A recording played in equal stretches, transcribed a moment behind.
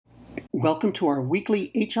Welcome to our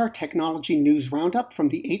weekly HR Technology News Roundup from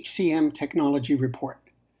the HCM Technology Report.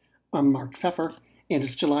 I'm Mark Pfeffer, and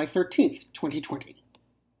it's July 13th, 2020.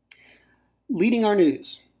 Leading our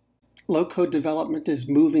news, low-code development is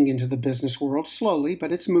moving into the business world slowly,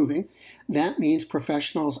 but it's moving. That means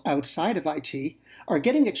professionals outside of IT are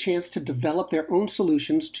getting a chance to develop their own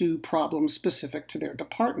solutions to problems specific to their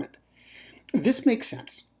department. This makes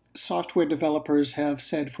sense. Software developers have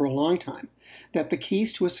said for a long time that the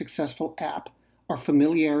keys to a successful app are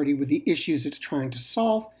familiarity with the issues it's trying to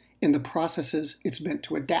solve and the processes it's meant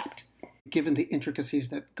to adapt. Given the intricacies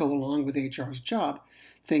that go along with HR's job,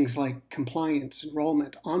 things like compliance,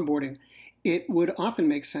 enrollment, onboarding, it would often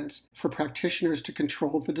make sense for practitioners to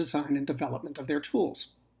control the design and development of their tools.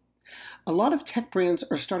 A lot of tech brands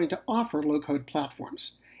are starting to offer low-code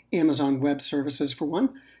platforms. Amazon Web Services, for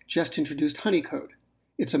one, just introduced Honeycode.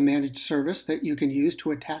 It's a managed service that you can use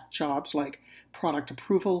to attack jobs like product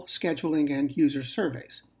approval, scheduling, and user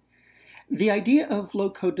surveys. The idea of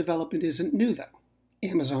low-code development isn't new, though.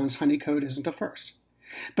 Amazon's Honeycode isn't a first.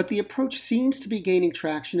 But the approach seems to be gaining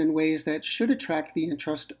traction in ways that should attract the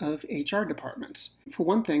interest of HR departments. For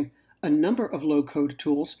one thing, a number of low-code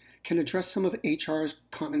tools can address some of HR's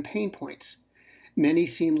common pain points. Many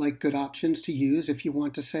seem like good options to use if you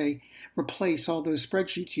want to, say, replace all those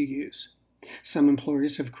spreadsheets you use. Some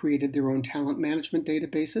employers have created their own talent management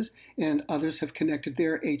databases, and others have connected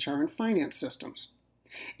their HR and finance systems.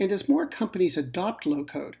 And as more companies adopt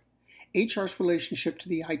low-code, HR's relationship to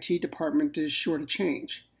the IT department is sure to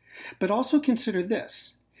change. But also consider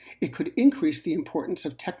this. It could increase the importance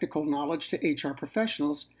of technical knowledge to HR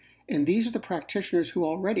professionals, and these are the practitioners who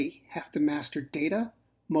already have to master data,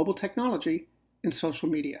 mobile technology, and social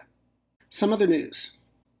media. Some other news.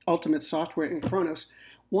 Ultimate Software and Kronos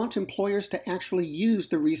want employers to actually use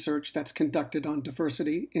the research that's conducted on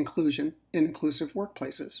diversity, inclusion, and inclusive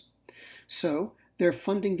workplaces. So, they're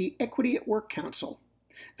funding the Equity at Work Council.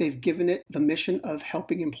 They've given it the mission of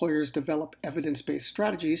helping employers develop evidence-based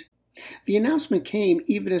strategies. The announcement came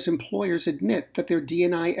even as employers admit that their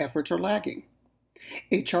D&I efforts are lagging.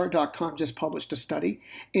 HR.com just published a study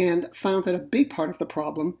and found that a big part of the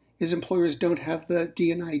problem is employers don't have the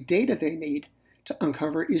D&I data they need to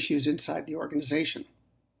uncover issues inside the organization.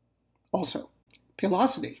 Also,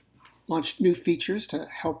 Paylocity launched new features to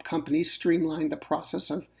help companies streamline the process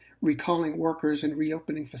of recalling workers and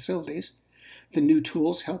reopening facilities. The new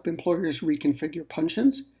tools help employers reconfigure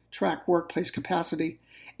punch-ins, track workplace capacity,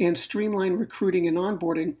 and streamline recruiting and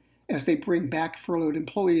onboarding as they bring back furloughed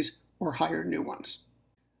employees or hire new ones.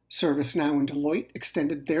 ServiceNow and Deloitte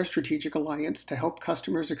extended their strategic alliance to help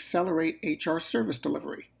customers accelerate HR service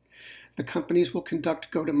delivery. The companies will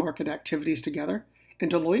conduct go-to-market activities together,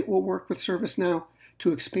 and Deloitte will work with ServiceNow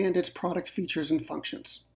to expand its product features and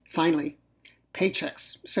functions. Finally,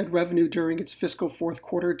 Paychex said revenue during its fiscal fourth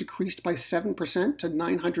quarter decreased by 7% to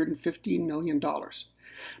 $915 million,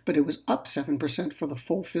 but it was up 7% for the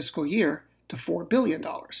full fiscal year to $4 billion.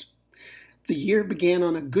 The year began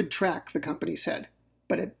on a good track, the company said,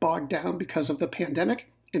 but it bogged down because of the pandemic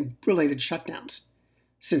and related shutdowns.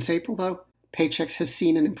 Since April, though, Paychex has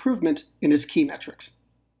seen an improvement in its key metrics.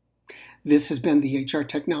 This has been the HR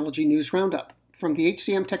Technology News Roundup from the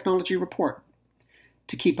HCM Technology Report.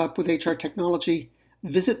 To keep up with HR technology,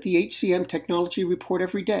 visit the HCM Technology Report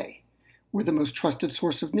every day. We're the most trusted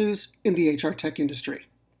source of news in the HR tech industry.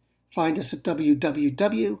 Find us at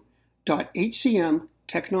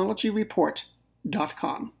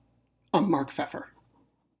www.hcmtechnologyreport.com. I'm Mark Pfeffer.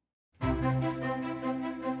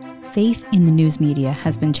 Faith in the news media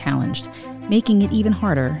has been challenged, making it even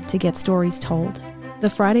harder to get stories told. The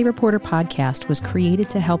Friday Reporter podcast was created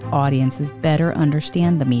to help audiences better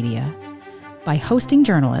understand the media by hosting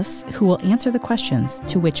journalists who will answer the questions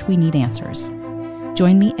to which we need answers.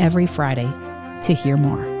 Join me every Friday to hear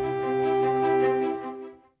more.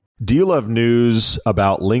 Do you love news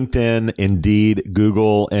about LinkedIn, Indeed,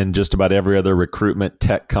 Google, and just about every other recruitment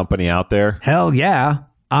tech company out there? Hell yeah.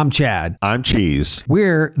 I'm Chad. I'm Cheese.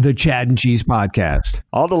 We're the Chad and Cheese Podcast.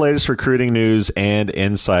 All the latest recruiting news and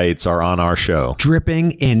insights are on our show.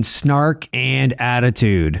 Dripping in snark and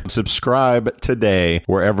attitude. Subscribe today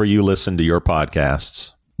wherever you listen to your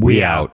podcasts. We out.